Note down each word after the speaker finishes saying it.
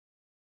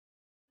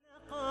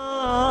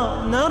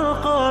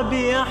نرقى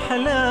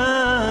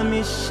بأحلام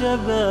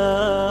الشباب،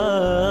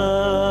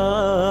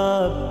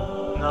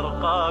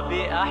 نرقى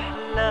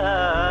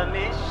بأحلام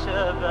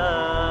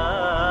الشباب.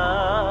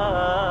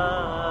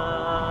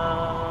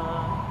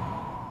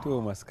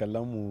 To masu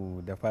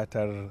kallonmu da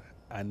fatar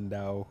an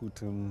dawo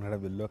hutun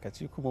rabin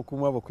lokaci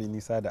kuma ba ku yi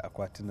nisa da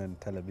akwatunan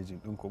talabijin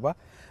ɗinku ba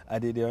a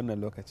daidai wannan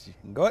lokaci.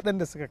 Ga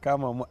waɗanda suka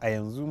kama mu a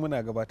yanzu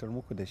muna gabatar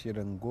muku da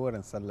shirin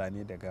goron sallah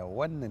ne daga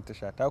wannan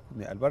tasha taku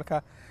mai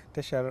albarka,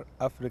 tashar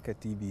Africa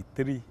TV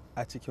 3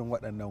 a cikin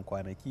waɗannan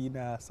kwanaki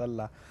na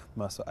sallah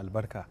masu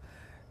albarka.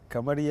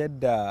 Kamar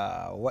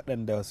yadda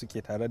waɗanda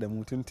suke tare da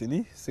mu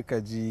tuntuni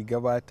suka ji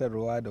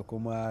gabatarwa da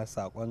kuma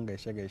saƙon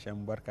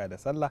gaishe-gaishen barka da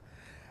sallah.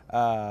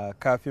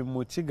 Kafin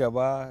mu ci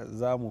gaba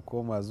za mu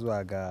koma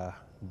zuwa ga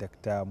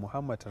Dr.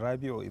 Muhammad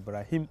Rabi'u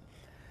Ibrahim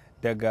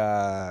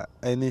daga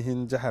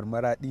ainihin jihar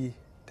Maradi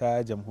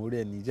ta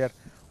jamhuriyar Nijar,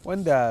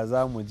 wanda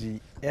za mu ji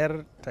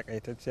 'yar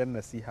takaitacciyar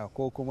nasiha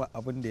ko kuma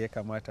abin da ya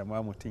kamata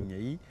ma mutum ya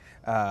yi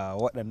a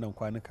waɗannan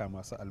kwanuka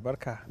masu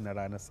albarka na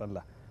ranar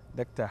sallah.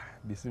 Dr.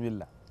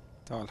 Bismillah.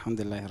 To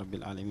alhamdulillah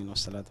rabbil alamin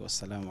wassalatu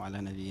wassalamu ala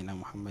nabiyyina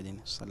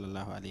Muhammadin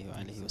sallallahu alaihi wa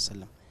alihi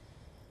wasallam.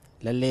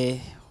 Lalle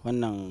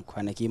wannan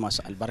kwanaki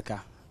masu albarka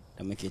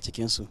da muke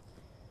cikinsu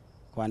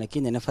kwanaki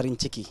ne na farin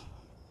ciki.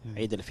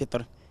 Eid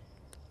al-Fitr,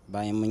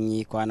 bayan mun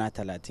yi kwana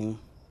 30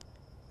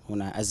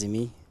 muna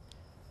azumi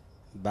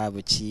babu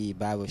ci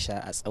babu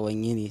sha a tsawon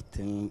yini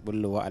tun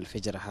bullowa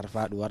alfijir har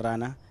faduwar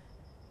rana,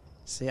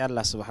 sai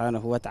Allah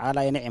subhanahu wa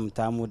ta'ala ya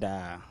ni'imta mu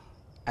da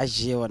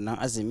ajiye wannan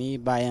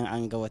azumi bayan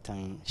an ga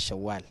watan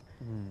Shawwal.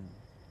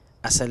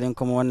 Asalin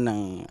kuma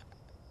wannan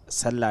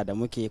sallah da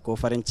muke ko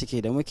farin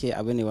ciki da muke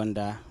abu ne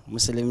wanda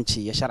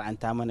musulunci ya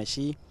shar'anta mana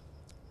shi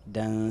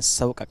don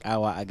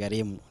sauƙaƙawa a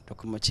gare mu da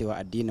kuma cewa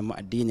addinin mu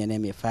addini ne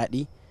mai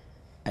faɗi,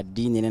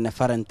 addini ne na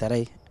faranta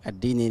rai,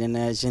 addini ne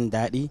na jin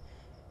daɗi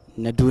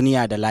na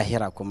duniya da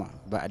lahira, kuma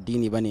ba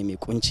addini ba ne mai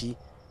kunci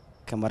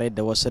kamar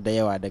yadda wasu da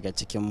yawa daga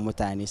cikin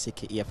mutane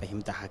suke iya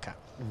fahimta haka.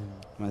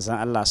 Manzon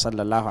Allah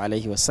sallallahu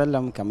alaihi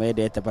wasallam kamar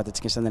yadda ya tabbata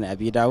cikin sunan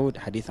Abi Dawud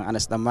hadithin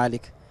Anas dan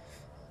Malik,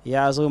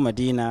 ya zo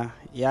Madina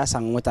ya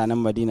san mutanen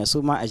Madina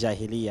su ma a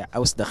jahiliya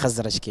Aus da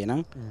Khazraj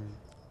kenan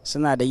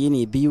suna da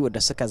yini biyu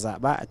da suka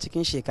zaba a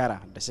cikin shekara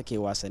da suke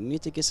wasanni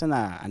ciki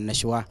suna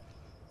annashuwa.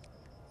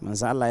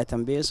 Manzo Allah ya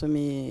tambaye su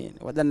me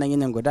waɗannan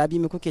yinin guda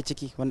biyu me kuke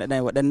ciki,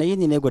 waɗannan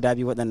yini ne guda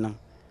biyu waɗannan?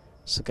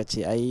 Suka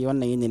ce ai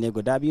wannan yini ne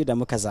guda biyu da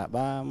muka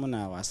zaba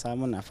muna wasa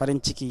muna farin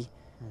ciki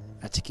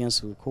a cikin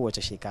su kowace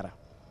shekara.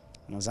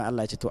 Manzo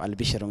Allah ya ce to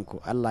albishirinku,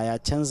 Allah ya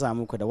canza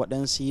muku da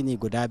waɗansu yini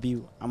guda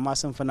biyu amma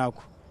sun fi naku.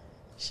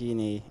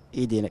 Shine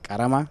idi na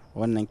karama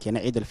wannan ke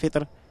na idul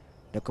fitr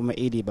da kuma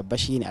idi babba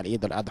shine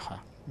al-idul adha.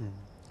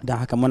 Don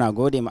haka muna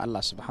gode ma Allah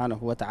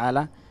subhanahu wa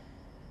ta'ala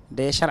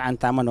da ya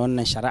shar'anta mana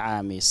wannan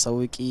shari'a mai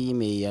sauki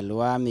mai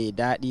yalwa mai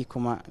daɗi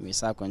kuma mai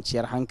sa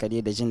kwanciyar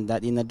hankali da jin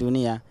daɗi na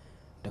duniya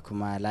da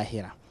kuma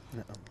lahira.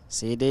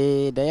 Sai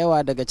dai da yawa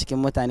daga cikin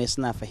mutane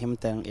suna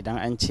fahimtar idan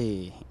an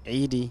ce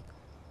idi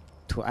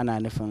to ana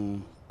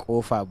nufin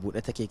kofa buɗe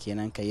take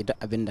kenan ka yi duk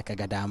abin da ka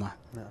ga dama.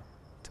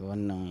 To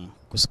wannan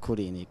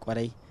kuskure ne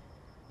kwarai,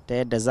 ta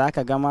yadda za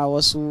ka gama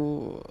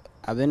wasu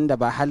abin da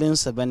ba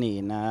halinsu ba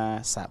ne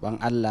na saban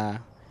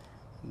Allah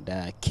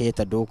da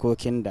keta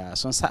dokokin da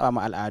sun saba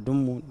ma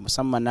al'adunmu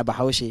musamman na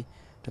bahaushe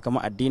da kuma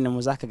addininmu.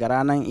 Za ka ga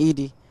ranar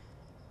idi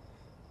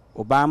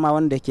Obama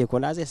wanda ke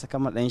kula zai saka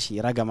ɗan shi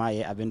ragama ya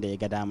yi abin da ya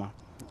ga dama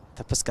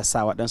ta fuskar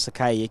sa waɗansu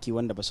kayayyaki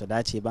wanda ba su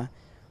dace ba.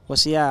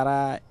 Wasu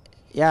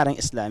yaran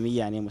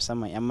islamiyya ne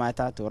musamman 'yan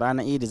mata, to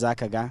ranar idi za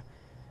ka ga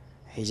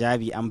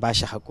hijabi an ba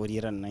shi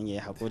haƙuri ran nan ya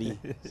yi haƙuri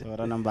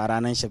sauran nan ba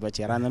ranar shi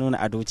bace, ranar nuna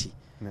ado ce.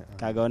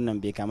 Kaga wannan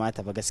bai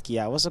kamata ba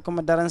gaskiya. Wasu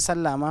kuma daren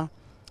sallah ma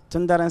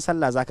tun daren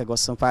sallah zaka ga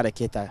wasu sun fara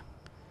keta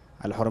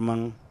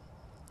alhurman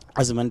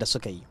azumin da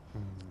suka yi,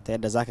 ta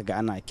yadda zaka ga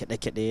ana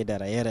kiɗe-kiɗe da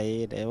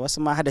raye-raye da wasu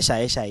ma hada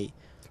shaye-shaye,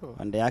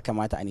 wanda ya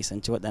kamata a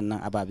nisanci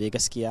waɗannan ababe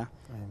gaskiya,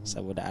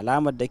 saboda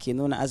alamar da ke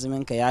nuna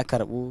azumin ka ya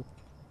karɓu,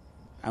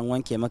 an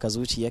wanke maka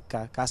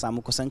zuciyarka, ka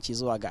samu kusanci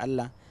zuwa ga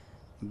Allah.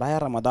 Bayan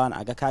Ramadan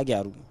a ga ka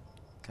gyaru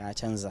ka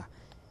canza.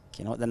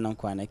 Kenan waɗannan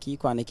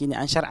kwanaki ne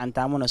an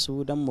shar'anta mana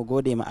su don mu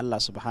gode ma Allah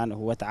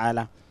subhanahu wa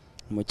ta'ala,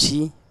 mu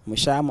ci mu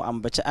sha mu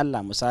ambaci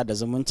Allah, mu sada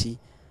zumunci,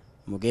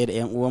 mu gaida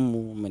 'yan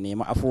uwanmu, mu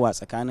nemi afuwa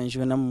tsakanin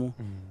junanmu,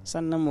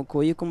 sannan mu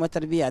koyi kuma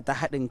tarbiyya ta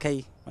haɗin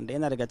kai wanda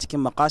yana daga cikin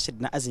maqasid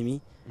na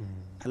azumi.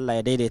 Allah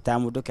ya daidaita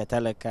mu duka,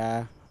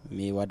 talaka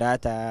mai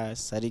wadata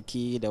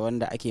sarki da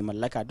wanda ake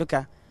mallaka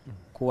duka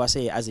kowa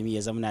sai ya azumi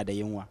ya zamna da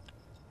yunwa,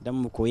 don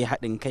mu koyi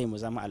haɗin kai mu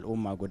zama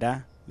al'umma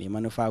guda mai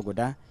manufa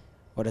guda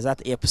wadda za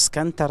ta iya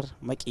fuskantar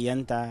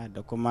makiyanta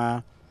da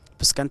kuma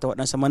fuskantar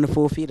waɗansu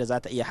manufofi da za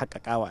ta iya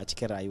haƙaƙawa a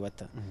cikin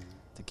rayuwarta.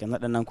 Take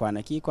waɗannan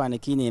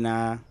kwanaki ne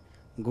na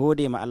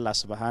gode ma Allah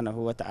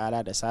subhanahu wa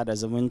ta'ala da sada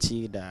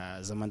zumunci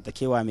da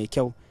zamantakewa mai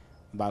kyau,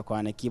 ba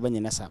kwanaki bane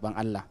na saban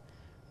Allah.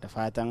 Da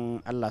fatan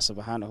Allah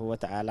subhanahu wa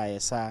ta'ala ya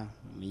sa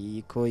mu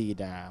yi koyi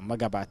da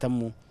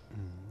magabatanmu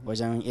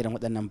wajen irin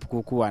waɗannan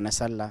bukukuwa na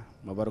sallah,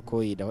 mu bar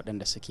koyi da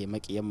waɗanda suke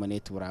maƙiyanmu ne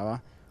turawa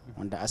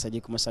wanda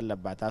asali kuma sallar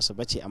ba ta su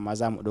bace amma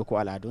za mu ɗauko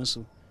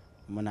al'adunsu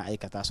muna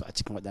aikata su a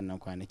cikin waɗannan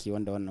kwanaki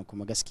wanda wannan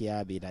kuma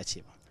gaskiya bai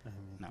dace ba.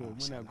 To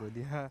muna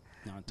godiya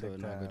Dr.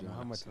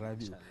 Muhammad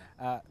Rabi'u.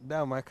 A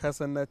dama ka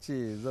san na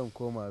ce zan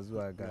koma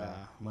zuwa ga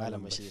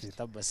Malam Bashir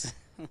tabbas.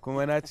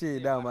 Kuma na ce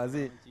dama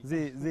zai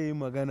yi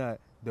magana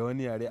da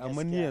wani yare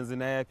amma ni yanzu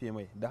na yafe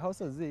mai da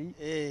Hausa zai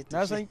yi.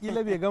 Na san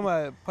kila bai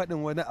gama faɗin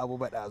wani abu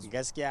ba ɗazu.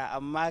 Gaskiya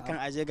amma kan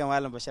aje ga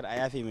Malam Bashir a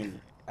yafe mini.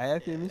 A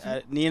yafe mishi?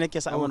 Ni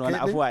nake samun wani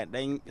afuwa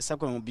dan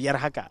sakon 5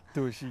 haka.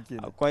 To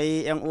shikenan.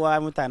 Akwai yan uwa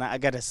mutanen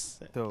Agadas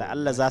da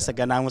Allah za su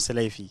gana musu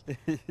laifi.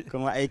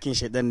 Kuma aikin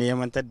shedan ne ya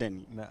mantar da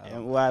ni.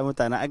 Yan uwa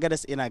mutanen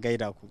Agadas ina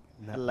gaida ku.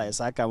 Allah ya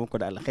saka muku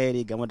da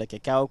alkhairi game da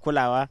kyakkyawar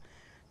kulawa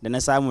da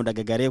na samu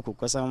daga gare ku.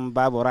 Kusan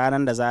babu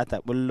ranar da za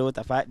ta bullo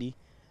ta faɗi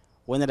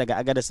wani daga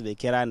Agadas bai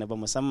kira ni ba,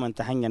 musamman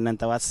ta hanyar nan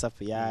ta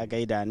WhatsApp ya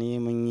gaida ni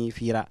mun yi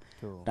fira.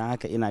 Don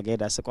haka ina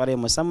gaida su kwarai,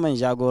 musamman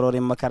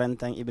jagororin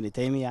makarantar Ibn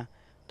Taymiyyah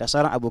da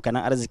sauran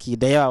abokanan arziki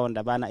da yawa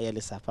wanda ba na iya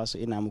lissafa su.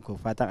 Ina muku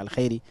fatan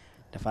alkhairi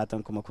da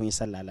fatan kuma kun yi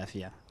sallah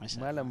lafiya.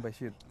 Malam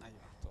Bashir,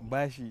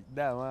 bashi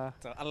dama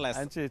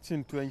an ce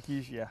cin tuwon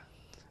kishiya.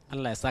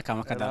 Allah ya saka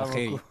maka da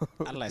alkhairi.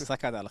 Allah ya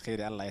saka da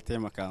alkhairi, Allah ya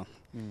taimaka.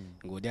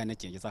 Godiya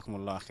nake,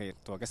 jazakumullahu khair.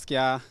 To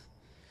gaskiya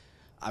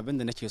abin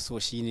da nake so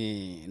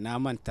shine na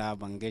manta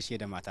ban gaishe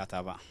da matata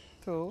ba.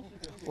 To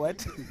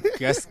what?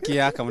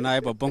 Gaskiya kam na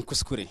yi babban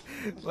kuskure.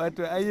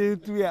 Wato ayi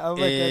tuya an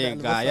manta da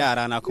ga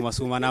yara na kuma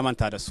su ma na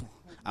manta da su.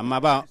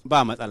 Amma ba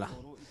matsala.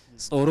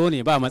 Tsoro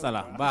ne, ba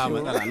matsala,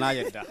 na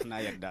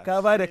yarda.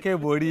 Ka ba da kai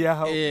bori ya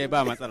hau.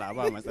 Ba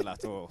matsala.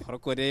 To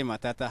farko dai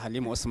matata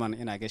Halima Usman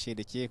ina gaishe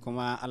da ke,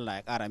 kuma Allah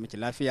ya kara miki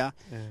lafiya.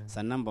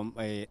 Sannan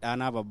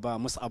ɗana babba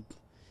Mus'ab,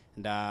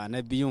 da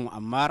na biyun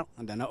Ammar,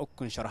 da na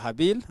ukun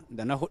Sharhabil,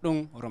 da na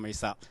hudun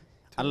Rumaisa.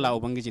 Allah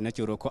ubangiji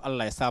nake roko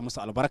Allah ya sa musu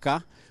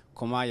albarka,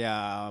 kuma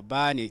ya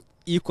bani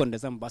ikon da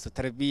zan ba su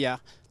tarbiyya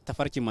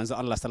tafarkin manzo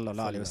Allah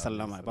sallallahu alaihi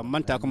wasallama. Ban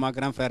manta kuma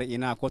grand frère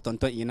ina ko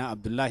tonton ina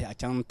Abdullahi a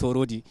can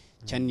Torodi,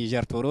 can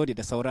Niger Torodi,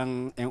 da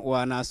sauran yan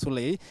uwana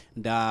Sulai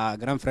da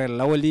grand frère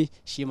Lawali,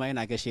 shi ma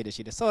yana gaishe da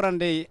shi da sauran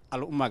dai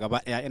al'umma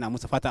gaba daya ina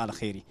musu fata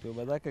alkhairi. To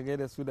ba za ka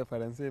gaida su da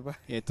Faransai ba?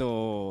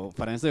 To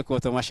Faransai ko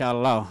to masha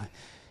Allah.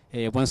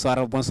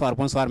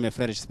 Bonsoir mes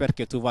frères, j'espère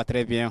que tout va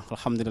très bien.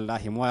 Alhamdulillah.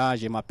 Moi,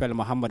 je m'appelle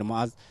Mohamed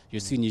Moaz, je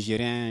suis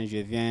nigérien, je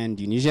viens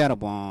du Niger.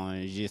 Bon,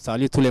 je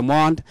salue tout le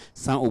monde,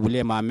 sans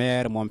oublier ma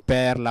mère, mon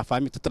père, la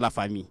famille, toute la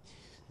famille.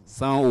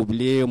 Sans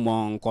oublier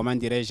mon cousin,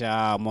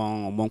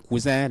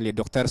 le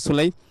docteur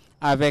Souley,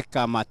 avec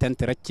ma tante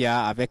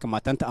Rekia, avec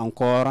ma tante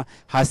encore,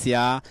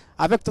 Hassia,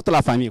 avec toute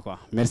la famille, quoi.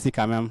 Merci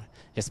quand même.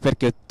 J'espère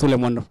que tout le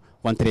monde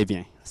va très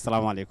bien.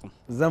 Assalamu alaikum.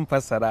 Zan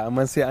fassara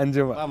amma sai an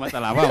jima. Ba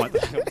matsala.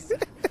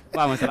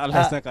 Ba matsala, Allah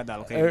ya saka da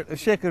alkhairi.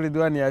 Sheikh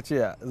Ridwan ya ce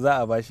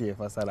za a bashi ya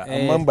fasara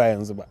amma ba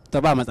yanzu ba.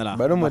 To ba matsala.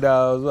 Bari mu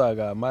dawo zuwa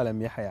ga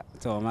Malam Yahaya.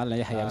 To Malam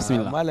Yahaya,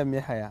 bismillah. Malam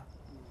Yahaya,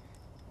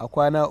 a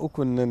kwana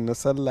ukun nan na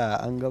sallah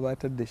an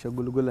gabatar da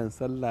shagulgulan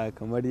sallah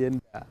kamar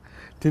yadda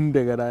tun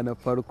daga ranar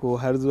farko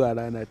har zuwa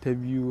rana ta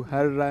biyu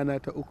har rana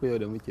ta uku yau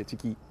da muke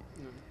ciki.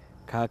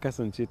 Ka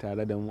kasance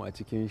tare da mu a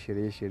cikin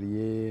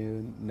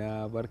shirye-shirye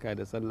na barka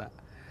da sallah.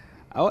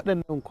 A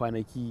waɗannan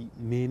kwanaki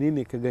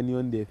menene ka gani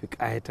wanda ya fi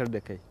ƙayatar da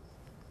kai?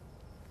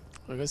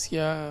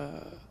 Gaskiya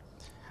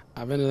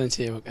abin da zan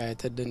ce ya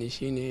ƙayatar da ni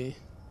shine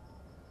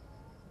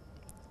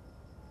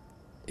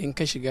in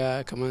ka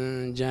shiga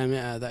kamar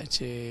jami'a za a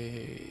ce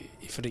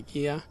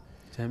Ifriqiya,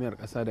 jami'ar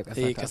ƙasa da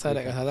ƙasa, ƙasa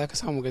da ƙasa, za ka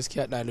samu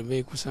gaskiya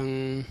ɗalibai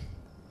kusan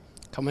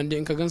kamar dai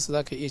in ka gansu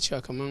za ka iya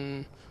cewa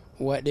kamar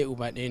uwa ɗaya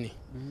uba ɗaya ne.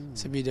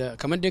 Saboda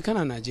kamar dai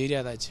kana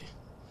Najeriya za ce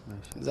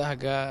za ka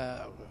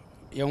ga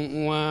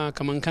yan uwa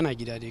kamar kana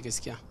gida dai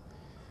gaskiya.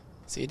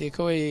 Sai dai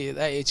kawai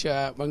za a iya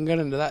cewa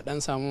bangaren da za a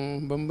dan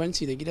samu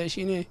bambanci da gida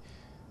shine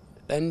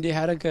dan dai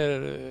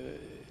harkar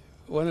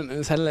wannan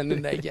ɗin sallan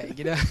nan da ake a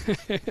gida.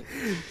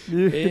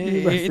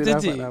 Ita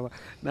ce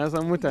na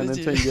san mutanen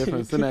can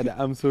gefen suna da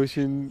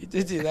amsoshin.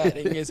 Ita ce za a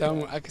dan iya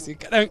samun akasi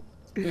kaɗan.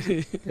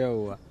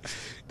 Yawwa.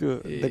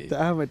 To Dr.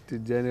 Ahmad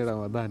Tijjani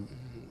Ramadan,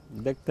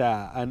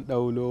 Dakta, an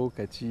ɗau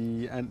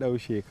lokaci, an ɗau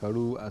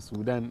shekaru a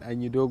Sudan,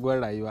 an yi doguwar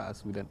rayuwa a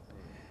Sudan.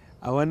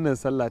 A wannan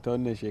sallah ta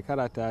wannan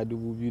shekara ta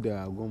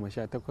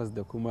 2018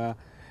 da kuma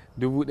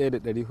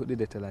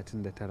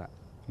 1439,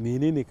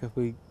 menene ka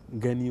fi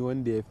gani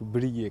wanda ya fi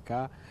birge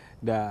ka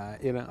da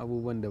irin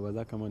abubuwan da ba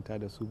za ka manta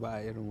da su ba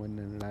a irin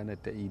wannan ranar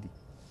ta idi?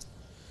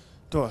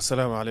 To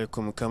assalamu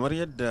alaikum, kamar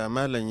yadda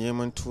malam ya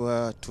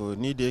mantuwa, to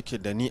ni da yake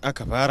da ni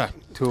aka fara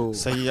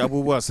sai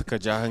abubuwa suka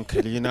ja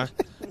hankali na,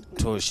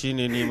 to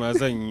shine ni ma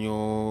zan yi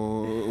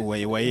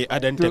waiwaye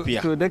adan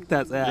tafiya. To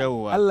dakta tsaya,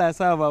 Allah ya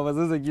sa ba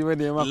zazzagi ba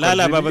ne ma.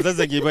 Lala ba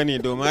zazzagi ba ne,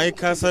 domin ai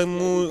ka san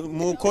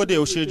mu ko da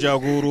yaushe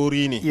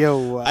jagorori ne.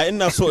 Yawwa. A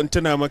ina so in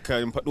tuna maka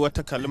in faɗi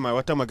wata kalma,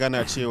 wata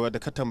magana cewa da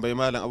ka tambayi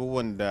malam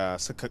abubuwan da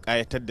suka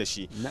ƙayatar da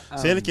shi.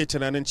 Sai nake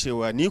tunanin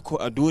cewa ni ko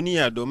a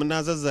duniya, domin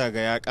na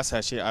zazzagaya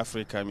ƙasashe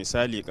Afirka,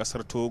 misali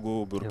ƙasar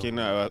Togo,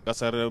 Burkina,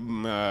 ƙasar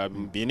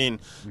Benin,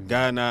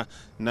 Ghana,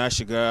 na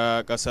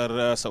shiga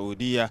ƙasar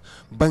Saudiya,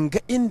 ban ga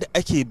inda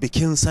ake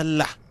bikin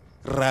sallah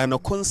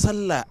ranakun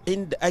sallah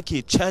inda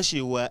ake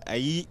cashewa a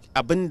yi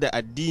abin da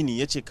addini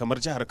ya ce kamar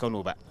jihar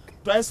Kano ba.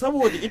 To ai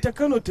saboda ita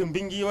Kano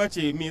tumbin giwa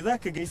ce, me za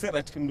ka gaisar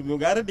a cikin dubu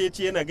gara da ya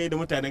ce yana gaida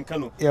mutanen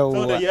Kano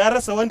saboda ya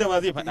rasa wanda ma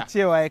zai faɗa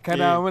cewa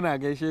kana muna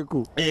gaishe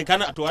ku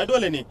kana to ai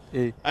dole ne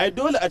ai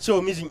dole a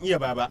cewa mijin iya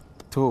baba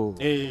to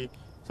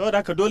saboda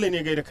haka dole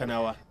ne gaida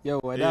kanawa.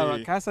 Yawwa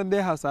dama ka san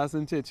dai Hausa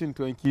sun ce cin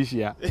tuwon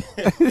kishiya.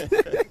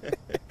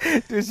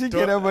 To shi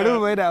kenan bari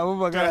mu da abun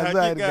magana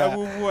zuwa ga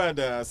abubuwa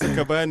da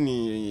suka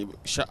bani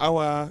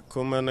sha'awa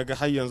kuma naga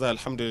har yanzu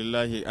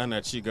alhamdulillah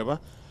ana ci gaba.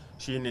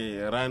 Shine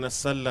ranar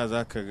sallah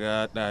zaka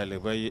ga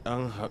ɗalibai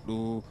an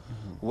haɗu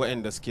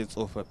waɗanda suke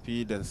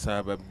tsofaffi da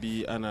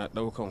sababbi ana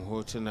ɗaukan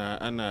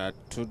hotuna ana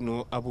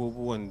tuno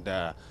abubuwan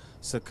da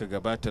suka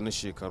gabata na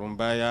shekarun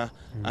baya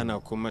ana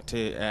kuma ta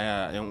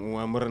yan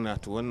uwa murna.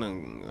 To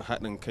wannan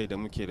haɗin kai da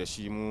muke da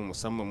shi mu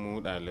musamman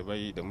mu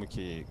ɗalibai da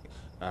muke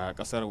a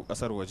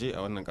ƙasar waje a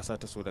wannan ƙasa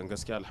ta Sudan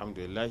gaskiya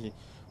alhamdulillahi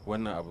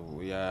wannan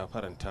abu ya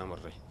faranta min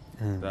rai.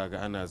 Za ga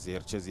ana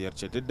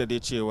ziyarce-ziyarce duk da dai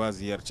cewa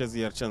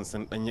ziyarce-ziyarcen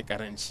sun ɗanyi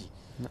ƙaranci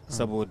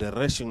saboda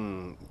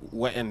rashin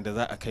wa'anda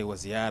za a kai wa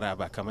ziyara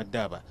ba kamar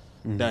da ba.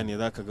 Da ne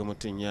za ka ga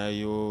mutum ya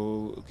yi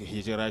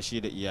hijira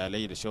shi da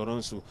iyalai da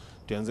shauransu.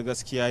 To yanzu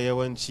gaskiya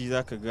yawanci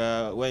za ka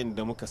ga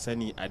wa'anda muka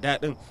sani a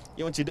daɗin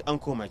yawanci duk an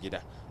koma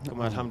gida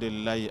kuma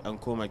alhamdulillahi an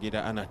koma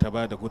gida ana ta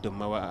ba da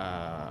gudunmawa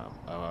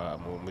a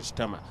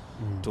mujtama.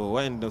 To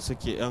wa'anda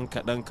suke yan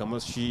kaɗan kamar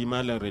shi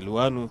malam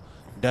Rilwanu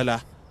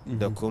Dala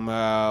da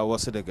kuma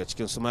wasu daga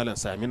cikin su malam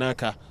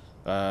Saminaka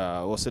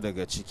wasu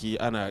daga ciki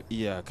ana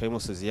iya kai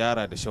musu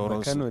ziyara da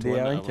shauransu. Kano dai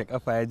ya wanke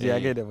kafa ya je ya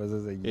gaida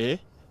bazazzagi.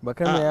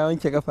 Bakano ya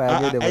wanke kafa ya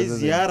gaida bazazzagi. Ai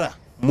ziyara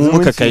mu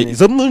muka kai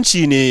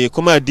zumunci ne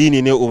kuma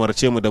addini ne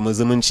umarce mu da mu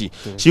zumunci.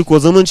 Shi ko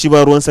zumunci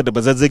ba ruwansa da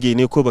bazazzage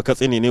ne ko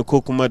bakatsine ne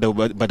ko kuma da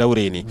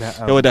badaure ne.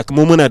 Yawa da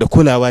mu muna da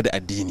kulawa da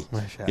addini.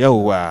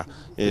 Yawwa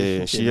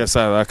shi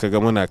yasa zaka ga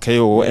muna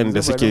kaiwa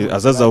waɗanda suke a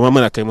zazzawa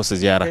muna kai musu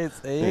ziyara. Kai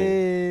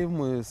tsaye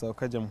mu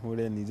sauka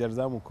jamhuriyar Nijar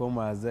zamu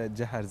koma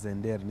jihar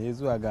Zandar ne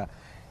zuwa ga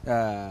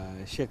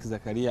Sheikh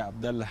Zakariya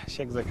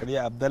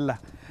Abdallah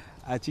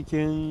a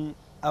cikin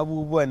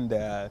abubuwan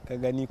da ka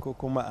gani ko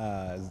kuma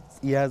a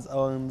iya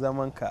tsawon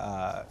zamanka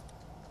a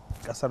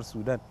kasar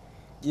Sudan.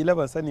 Kila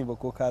ban sani ba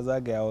ko ka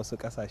zagaya wasu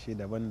kasashe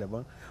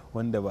daban-daban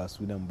wanda ba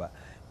Sudan ba.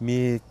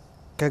 Me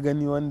ka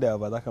gani wanda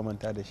ba za ka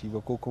manta da shi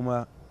ba ko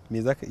kuma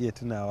me za ka iya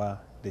tunawa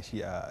da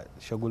shi a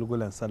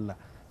shagulgulan sallah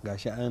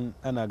gashi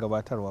ana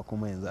gabatarwa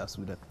kuma yanzu a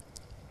Sudan?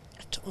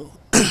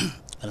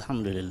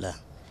 Alhamdulillah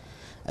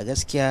a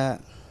gaskiya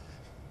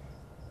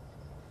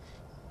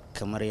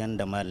kamar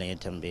yadda malam ya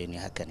tambaye ni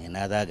haka ne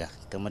na zaga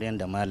kamar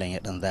yadda malam ya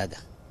dan zaga.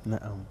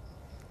 Na'am.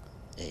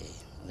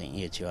 Zan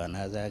iya cewa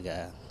na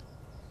zaga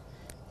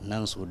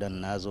nan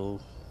Sudan na zo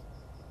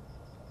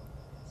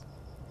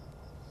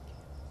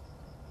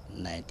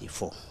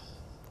 94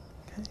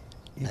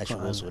 na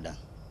shigo Sudan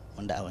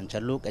wanda a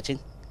wancan lokacin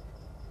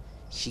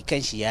shi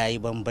kanshi ya yi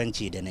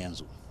bambanci da na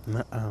yanzu.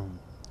 Na'am.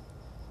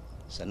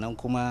 Sannan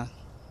kuma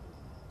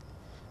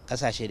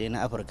kasashe dai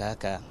na Afirka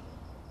haka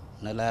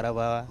na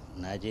Larabawa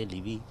na je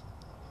Libi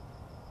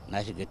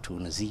na shiga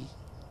Tunisi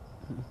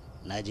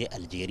na je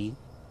Algeria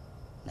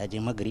na je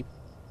Maghrib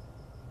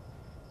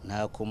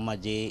na kuma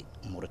je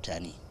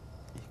Murtani.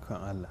 Ikon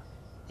Allah.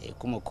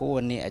 Kuma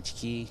kowanne a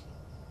ciki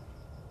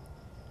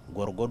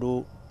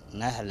gwargwado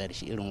na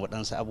halarci irin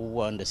waɗansu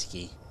abubuwa wanda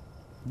suke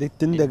duk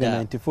tun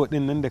daga 94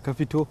 din nan da ka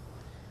fito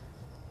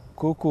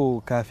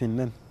koko kafin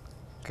nan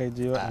kai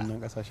je waɗannan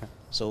ƙasashen?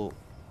 So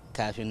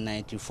kafin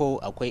 94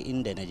 akwai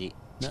inda na je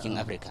cikin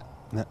Afirka.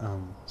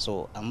 Na'am.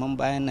 So amma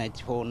bayan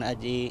 94 na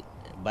je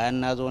bayan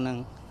na zo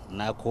nan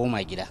na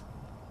koma gida.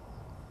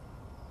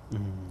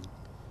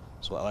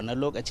 So a wannan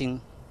lokacin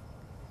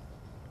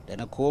da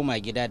na koma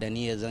gida da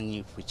niyyar zan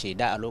yi fice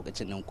da a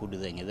lokacin nan kudu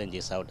zan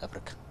je South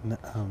Africa.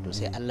 Na'am. To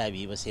sai Allah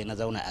bai ba sai na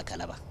zauna a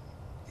Kalaba.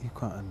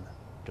 Ikon Allah.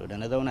 To da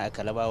na zauna a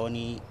Kalaba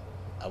wani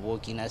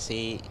abokina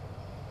sai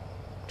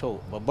to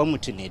babban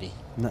mutum ne dai.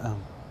 Na'am.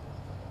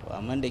 To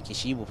amma da ke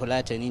shi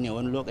Fulatani ne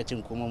wani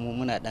lokacin kuma mu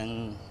muna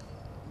dan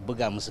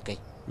buga musu kai.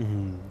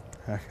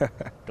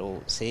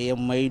 To sai ya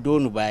maido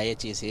ni ba ya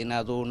ce sai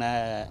na zo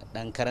na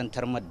dan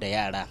karantar da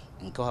yara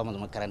in kawo musu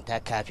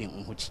makaranta kafin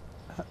in huce.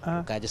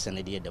 Ka ji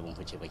sanadiyar da ban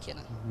huce ba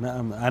kenan.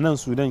 Na'am, a nan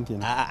Sudan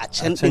kenan. A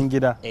can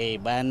gida.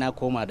 Bayan na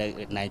koma da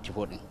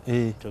 94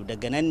 din. To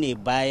daga nan ne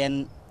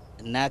bayan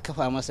na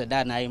kafa masa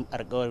da na yi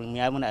alƙawarin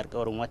ya muna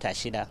alƙawarin wata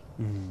 6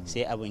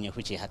 sai abin ya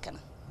huce haka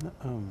nan.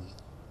 Na'am.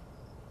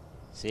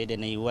 Sai da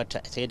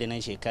na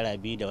shekara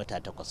 2 da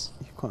wata 8.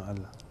 Ikon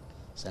Allah.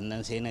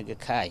 Sannan sai na ga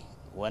kai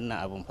wannan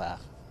abin fa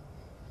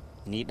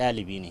ni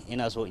ɗalibi ne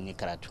ina so in yi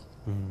karatu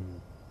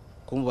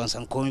kuma ban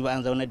san komai ba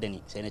an zaunar da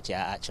ni sai na ce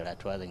a'a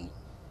ciratuwa zan yi.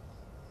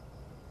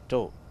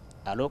 To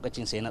a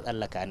lokacin sai na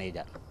tsallaka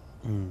Neja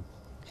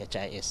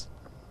HIS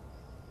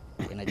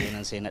sai na je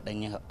nan sai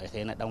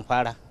na dan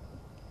fara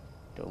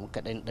to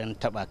muka dan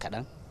taba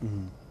kaɗan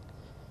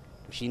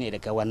to shine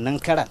daga wannan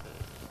karan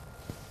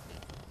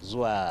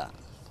zuwa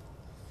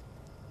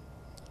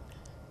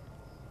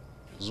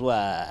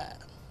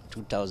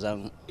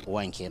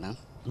 2001 kenan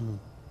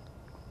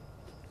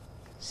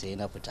sai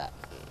na fita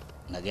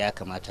na ga ya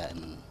kamata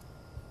in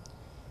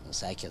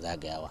sake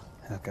zagayawa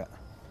haka.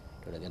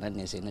 to daga nan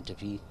ne sai na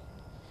tafi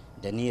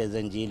da niyyar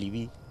zan je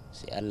libi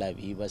sai Allah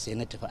bi ba sai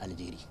na tafi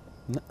aljeri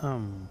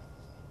na'am.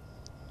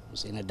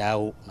 sai na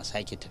dawo na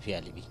sake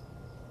tafiya libi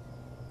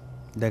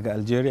daga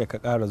algeria ka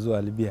kara zuwa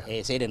libya?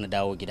 sai da na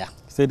dawo gida.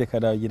 Sai da ka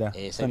dawo gida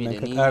sannan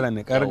ka kara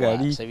niƙar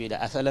gari?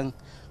 Saboda asalin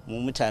mu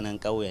mutanen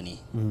ƙauye ne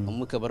in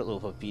muka bar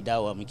tsofaffi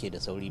dawa muke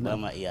da sauri ba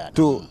ma iya.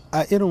 To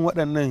a irin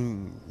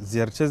waɗannan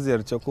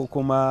ziyarce-ziyarce ko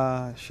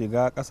kuma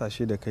shiga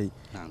ƙasashe da kai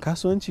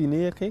kasuwanci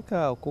ne ya kai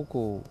ka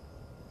koko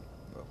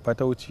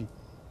fatauci?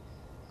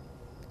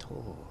 To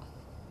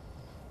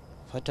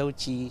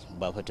fatauci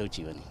ba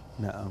fatauci ba ne.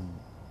 Na'am.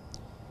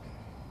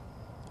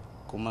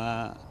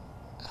 Kuma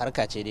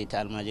harka ce dai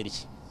ta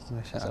almajirci.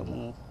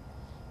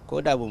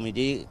 Ko da ba mu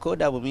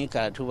yi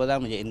karatu ba za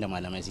mu je inda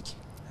malamai suke.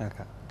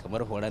 Haka.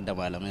 Kamar horon da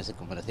malamai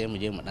suka mana sai mu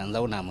je mu dan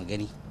zauna mu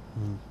gani.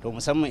 To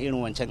musamman irin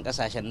wancan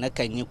kasashen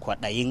nakan yi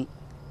kwaɗayin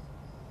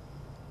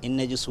in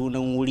na ji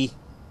sunan wuri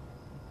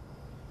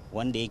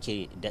wanda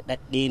yake da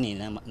ɗaɗɗe ne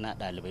na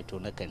ɗalibai to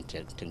nakan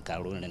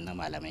tunkaro ne na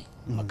malamai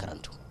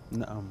makarantu.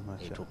 Na'am.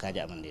 To kaji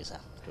abin da ya sa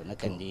to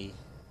nakan je.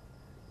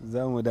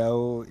 Za mu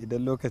dawo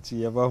idan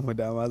lokaci ya ba mu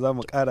dama za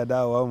mu ƙara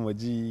dawowa mu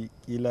ji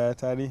kila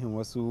tarihin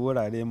wasu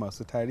wurare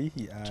masu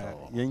tarihi a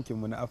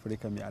yankinmu na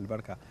Afirka mai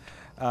albarka.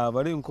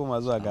 Bari in koma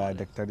zuwa ga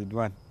Dr.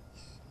 Ridwan.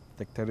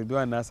 Dr.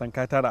 Ridwan na san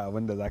ka tara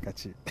abin da zaka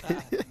ce.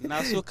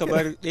 Na so ka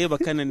bar ɗaya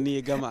bakanan ne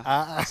ya gama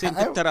sai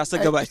tattara su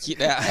gabaki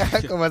ɗaya.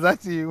 Haka ba za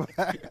su yi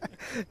ba.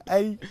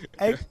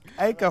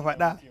 Ai ka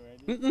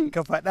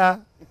faɗa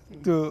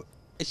to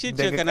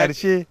daga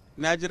ƙarshe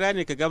na jira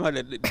ne ka gama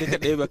da duka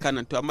ɗaya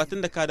bakanan to amma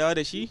tun da ka dawo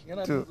da shi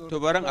to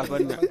baran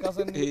abin nan.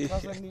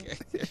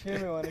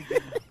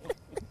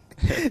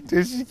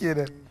 To shi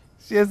kenan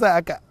shi yasa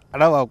aka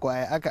rawa ku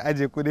aka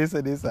aje ku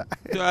nesa.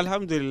 To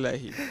alhamdulillah.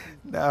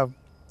 Na'am.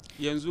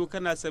 Yanzu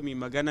kana sami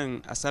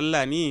maganan a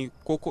sallah ne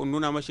ko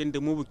nuna mashi inda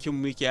mu bikin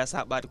mu yake ya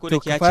saba ko da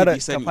ya ce bi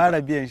sani. Ka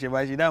fara biyan shi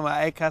bashi dama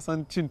ai ka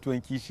san cin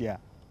tuwon kishiya.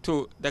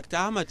 To Dr.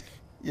 Ahmad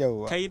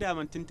yawwa kai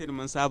daman tuntuni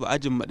mun saba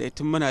ajin mu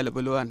tun muna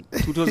level 1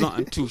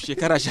 2002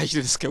 shekara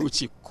 16 da suka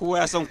wuce kowa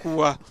ya san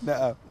kowa.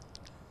 Na'am.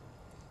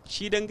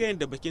 Shi dangane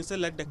da bakin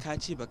sallar da ka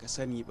ce baka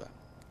sani ba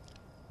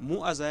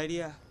mu a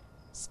Zaria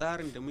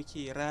tsarin da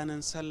muke ranar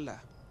sallah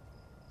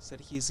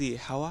sarki zai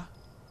hawa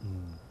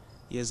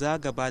ya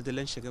zaga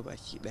badalan shiga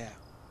baki daya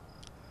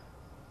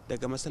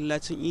daga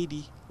masallacin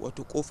idi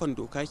wato kofan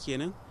doka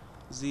kenan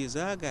zai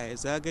zaga ya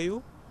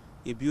zagayo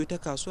ya biyo ta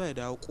kasuwa ya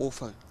dawo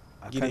kofar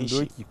gidan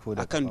shi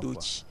akan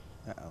doki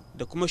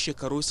da kuma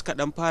shekaru suka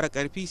dan fara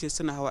karfi sai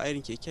suna hawa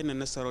irin keken nan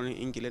na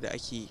sarauniyar ingila da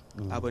ake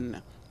abin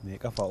nan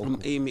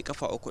mai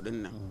kafa uku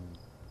din nan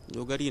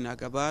dogari na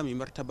gaba mai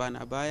martaba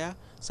na baya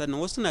sannan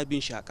wasu na bin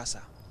shi a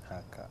ƙasa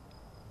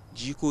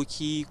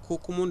jikoki ko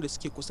kuma wanda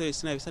suke kusa da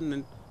suna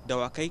sannan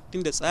dawakai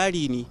tunda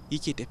tsari ne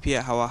yake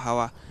tafiya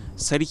hawa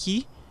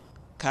sarki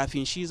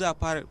kafin shi za a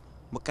fara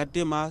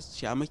mukaddima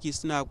shamaki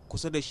suna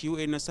kusa da shi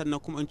wa'in sannan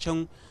kuma in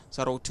can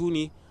sarautu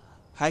ne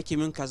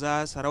hakimin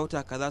kaza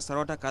sarauta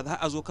kaza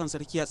a zo kan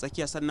sarki a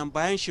tsakiya sannan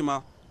bayan shi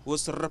ma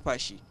wasu sun rufa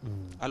shi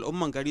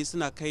al'umman gari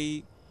suna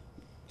kai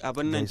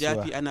abin nan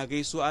jafi ana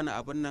gaisuwa ana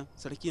abin nan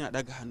sarki na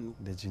daga hannu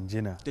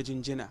da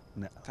jinjina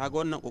kaga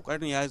wannan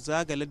kokarin ya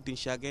zaga laddin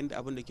shagayen da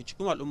abin da ke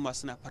cikin al'umma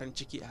suna farin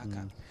ciki a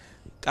haka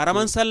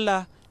karaman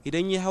sallah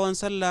idan yi hawan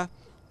sallah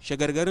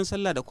shagargarin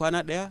sallah da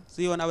kwana daya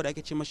zai wani abu da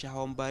ake ce mashi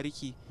hawan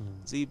bariki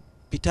zai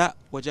fita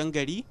wajen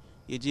gari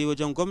ya je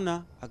wajen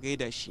gwamna a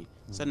gaida shi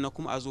sannan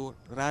kuma a zo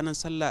ranar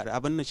sallah da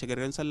abin nan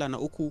shagargarin sallah na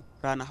uku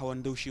ranar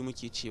hawan daushi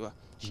muke cewa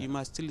shi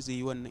ma still zai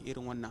yi wannan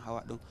irin wannan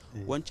hawa din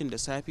wancin da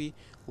safe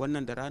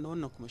wannan da rana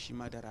wannan kuma shi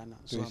ma da rana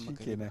zuwa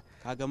magana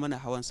kaga mana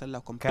hawan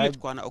sallah complete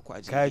kwana uku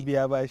a jiki ka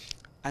biya bashi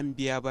an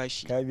biya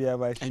bashi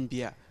an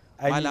biya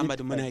malam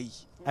da muna yi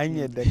an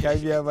yadda ka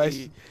biya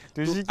bashi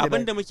to shi kenan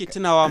abinda muke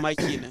tunawa ma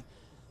kenan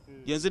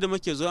yanzu da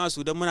muke zuwa a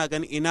Sudan muna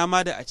ganin ina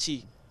ma da a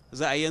ce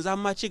za a yanzu an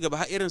ma ci gaba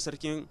har irin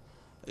sarkin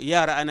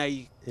yara ana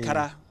yi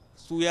kara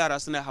su yara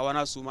suna hawa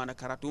na su ma na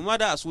karatu ma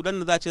da a Sudan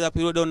da za ce za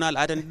fito da wannan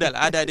al'adan da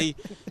al'ada dai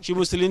shi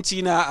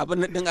musulunci na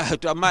abin din a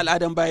hatu amma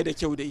al'adan baya da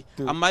kyau dai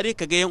amma dai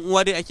kaga yan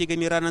uwa dai ake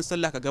gani ranar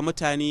sallah kaga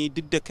mutane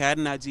duk da kayan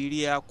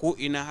Najeriya ko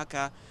ina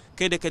haka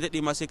kai da ka dade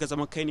ma sai ka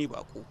zama kai ne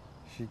bako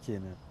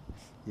shikenan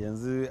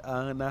yanzu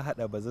na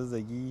hada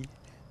bazazzagi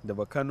da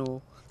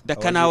bakano da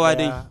kanawa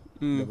dai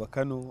da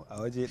bakano a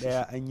waje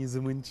daya an yi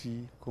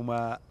zumunci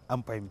kuma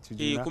an fahimci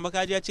juna kuma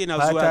kaji ya ce na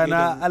zuwa fata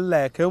na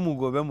Allah ya kai mu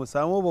gobe mu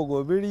samu ba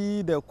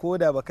gobiri da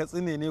koda ba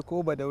katsine ne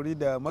ko ba dauri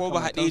da ko ba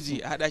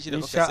hadeji a hada shi da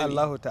baka insha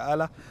Allah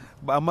ta'ala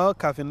amma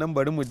kafin nan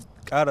bari mu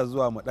ƙara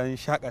zuwa mu dan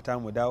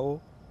shakata mu dawo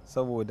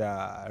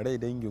saboda rai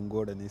dangin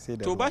goro ne sai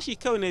da to ba shi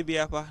kawai ne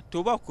biya fa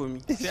to ba komi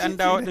sai an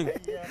dawo din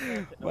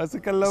masu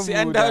kallon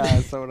mu da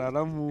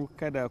sauraron mu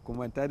kada ku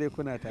manta dai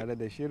kuna tare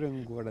da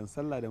shirin goron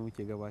sallah da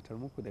muke gabatar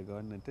muku daga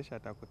wannan tasha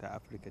ta ku ta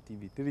Africa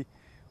TV 3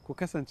 ku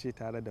kasance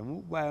tare da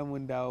mu bayan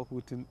mun dawo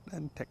hutun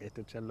dan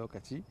takaitaccen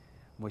lokaci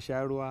mu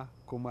sha ruwa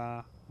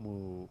kuma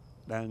mu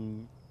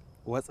dan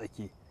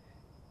watsake.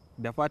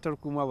 Da fatar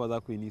kuma ba za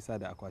ku yi nisa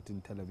da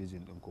akwatin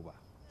talabijin ɗinku ba.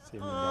 sai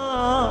mun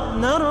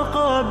dawo.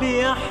 نرقى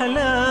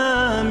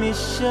بأحلام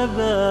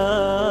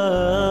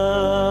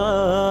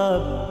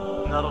الشباب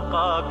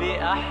نرقى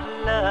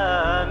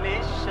بأحلام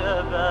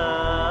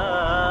الشباب